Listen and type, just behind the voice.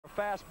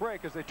fast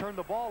break as they turn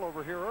the ball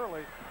over here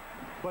early.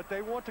 But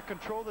they want to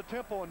control the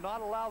tempo and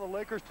not allow the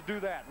Lakers to do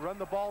that. Run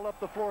the ball up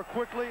the floor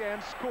quickly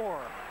and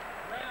score.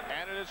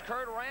 And it is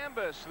Kurt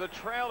Rambis, the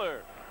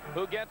trailer,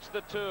 who gets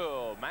the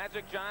 2.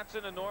 Magic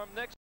Johnson and Norm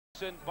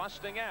Nixon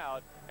busting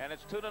out, and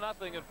it's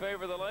 2-0 in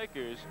favor of the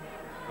Lakers.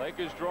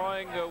 Lakers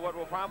drawing what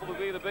will probably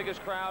be the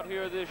biggest crowd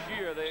here this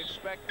year. They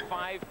expect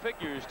 5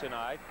 figures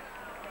tonight.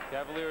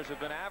 Cavaliers have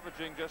been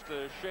averaging just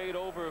a shade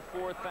over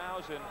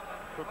 4,000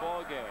 per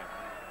ball game.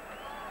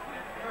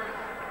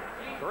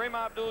 Kareem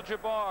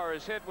Abdul-Jabbar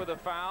is hit with a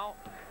foul.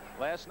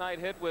 Last night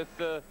hit with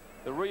the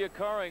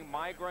reoccurring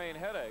migraine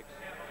headaches.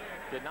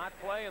 Did not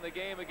play in the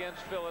game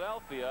against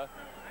Philadelphia.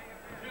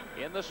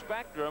 In the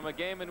Spectrum, a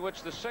game in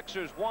which the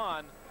Sixers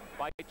won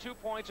by 2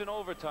 points in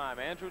overtime.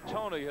 Andrew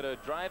Toney hit a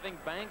driving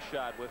bank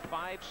shot with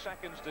 5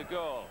 seconds to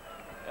go.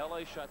 LA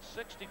shot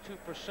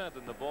 62%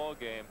 in the ball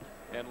game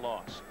and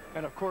lost.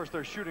 And of course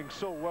they're shooting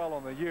so well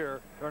on the year.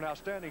 They're an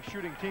outstanding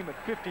shooting team at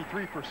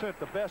 53%,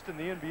 the best in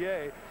the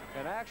NBA.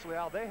 And actually,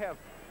 Al, they have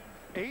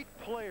 8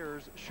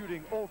 players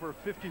shooting over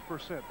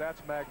 50%.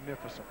 That's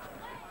magnificent.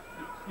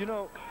 You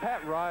know,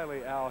 Pat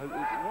Riley, Al,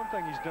 one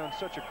thing he's done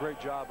such a great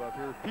job of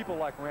here, people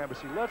like Rambis,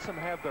 he lets them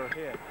have their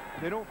head.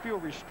 They don't feel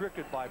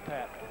restricted by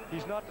Pat.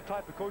 He's not the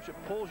type of coach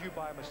that pulls you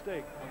by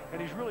mistake.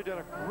 And he's really done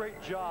a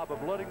great job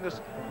of letting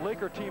this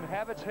Laker team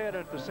have its head,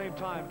 and at the same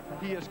time,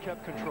 he has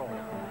kept control.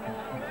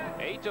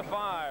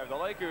 8-5. The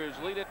Lakers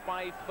lead it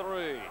by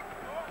 3.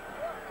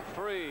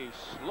 Freeze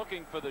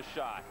looking for the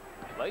shot.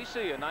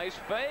 Lacey, a nice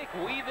fake,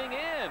 weaving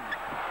in.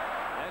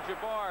 And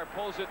Jabbar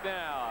pulls it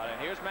down. And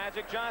here's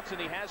Magic Johnson.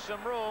 He has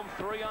some room.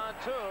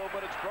 3-on-2,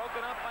 but it's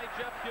broken up by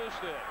Jeff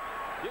Houston.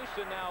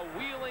 Houston now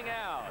wheeling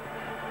out.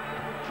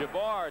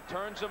 Jabbar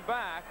turns him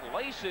back.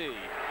 Lacey.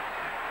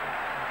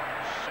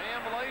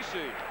 Sam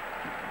Lacey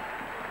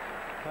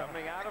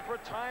coming out of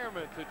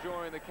retirement to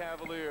join the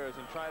Cavaliers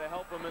and try to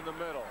help them in the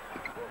middle.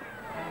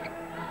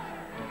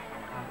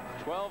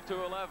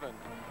 12-11.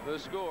 The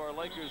score.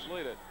 Lakers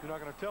lead it. You're not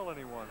going to tell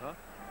anyone, huh?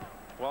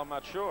 Well, I'm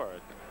not sure.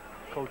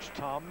 Coach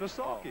Tom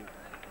Nasaki.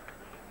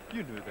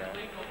 You knew that.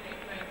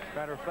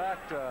 Matter of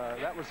fact,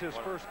 that was his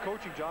first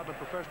coaching job in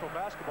professional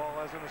basketball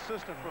as an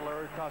assistant for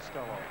Larry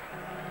Costello.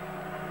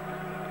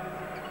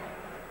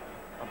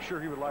 I'm sure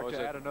he would like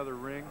to add another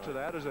ring to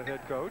that as a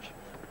head coach.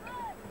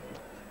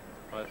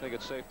 Well, I think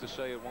it's safe to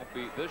say it won't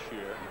be this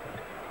year.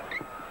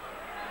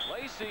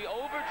 Lacey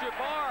over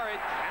Jabbar.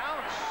 It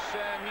counts,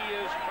 and he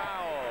is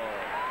fouled.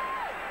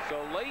 So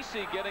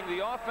Lacey getting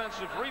the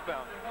offensive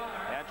rebound.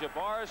 And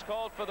Jabbar is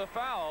called for the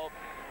foul,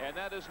 and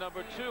that is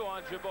number 2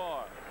 on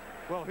Jabbar.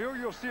 Well, here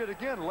you'll see it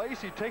again.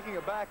 Lacey taking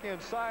it back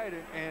inside,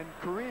 and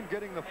Kareem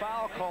getting the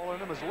foul call on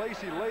him as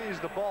Lacey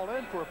lays the ball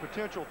in for a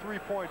potential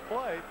 3-point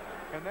play.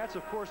 And that's,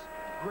 of course,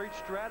 great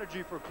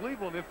strategy for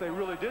Cleveland if they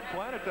really did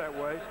plan it that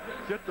way.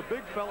 Get the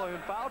big fella in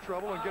foul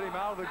trouble and get him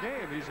out of the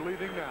game. He's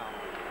leaving now.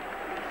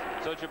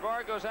 So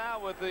Jabbar goes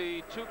out with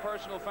the 2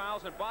 personal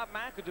fouls, and Bob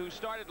McAdoo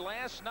started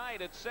last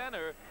night at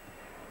center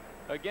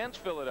against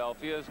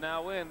Philadelphia, is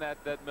now in that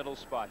middle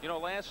spot. You know,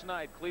 last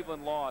night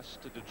Cleveland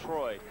lost to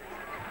Detroit,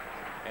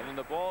 and in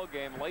the ball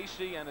game,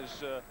 Lacey and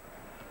his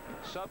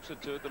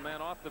substitute, the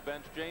man off the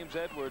bench, James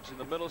Edwards, in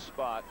the middle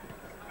spot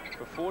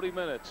for 40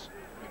 minutes,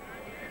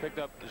 picked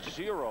up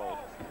 0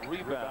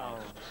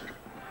 rebounds.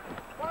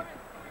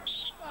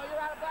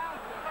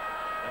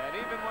 And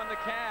even when the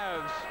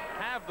Cavs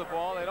have the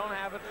ball, they don't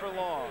have it for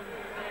long.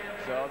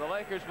 So the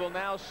Lakers will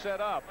now set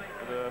up.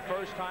 For the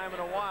first time in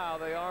a while,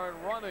 they aren't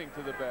running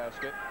to the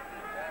basket.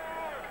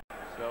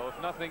 So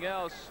if nothing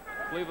else,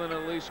 Cleveland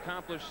at least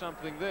accomplished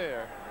something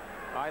there.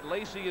 All right,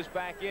 Lacey is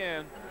back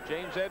in.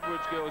 James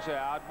Edwards goes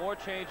out. More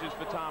changes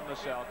for Tom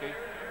Nasaki.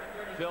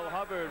 Phil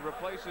Hubbard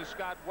replaces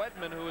Scott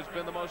Wedman, who has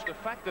been the most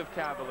effective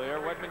Cavalier.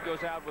 Wedman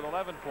goes out with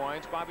 11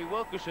 points. Bobby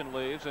Wilkerson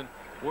leaves, and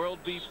World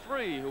B.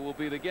 Free, who will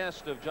be the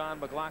guest of John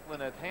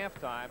McLaughlin at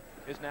halftime,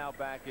 is now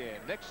back in.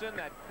 Nixon,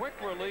 that quick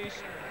release,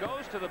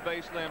 goes to the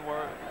baseline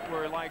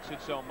where he likes it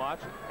so much,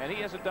 and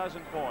he has 12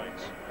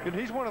 points. And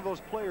he's one of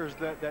those players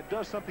that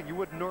does something you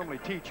wouldn't normally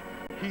teach.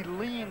 He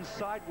leans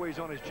sideways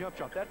on his jump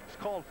shot. That's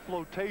called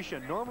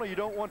flotation. Normally you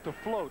don't want to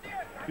float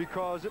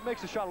because it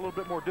makes the shot a little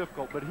bit more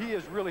difficult, but he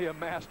is really a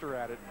master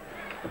at it.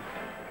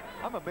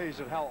 I'm amazed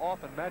at how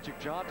often Magic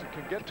Johnson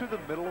can get to the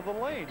middle of the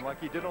lane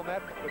like he did on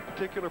that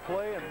particular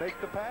play and make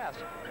the pass.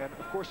 And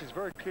of course he's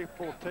very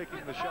capable of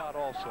taking the shot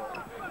also.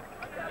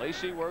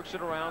 Lacey works it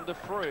around to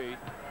Free.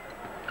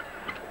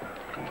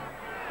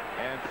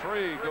 And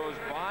Free goes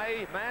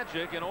by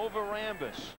Magic and over Rambis.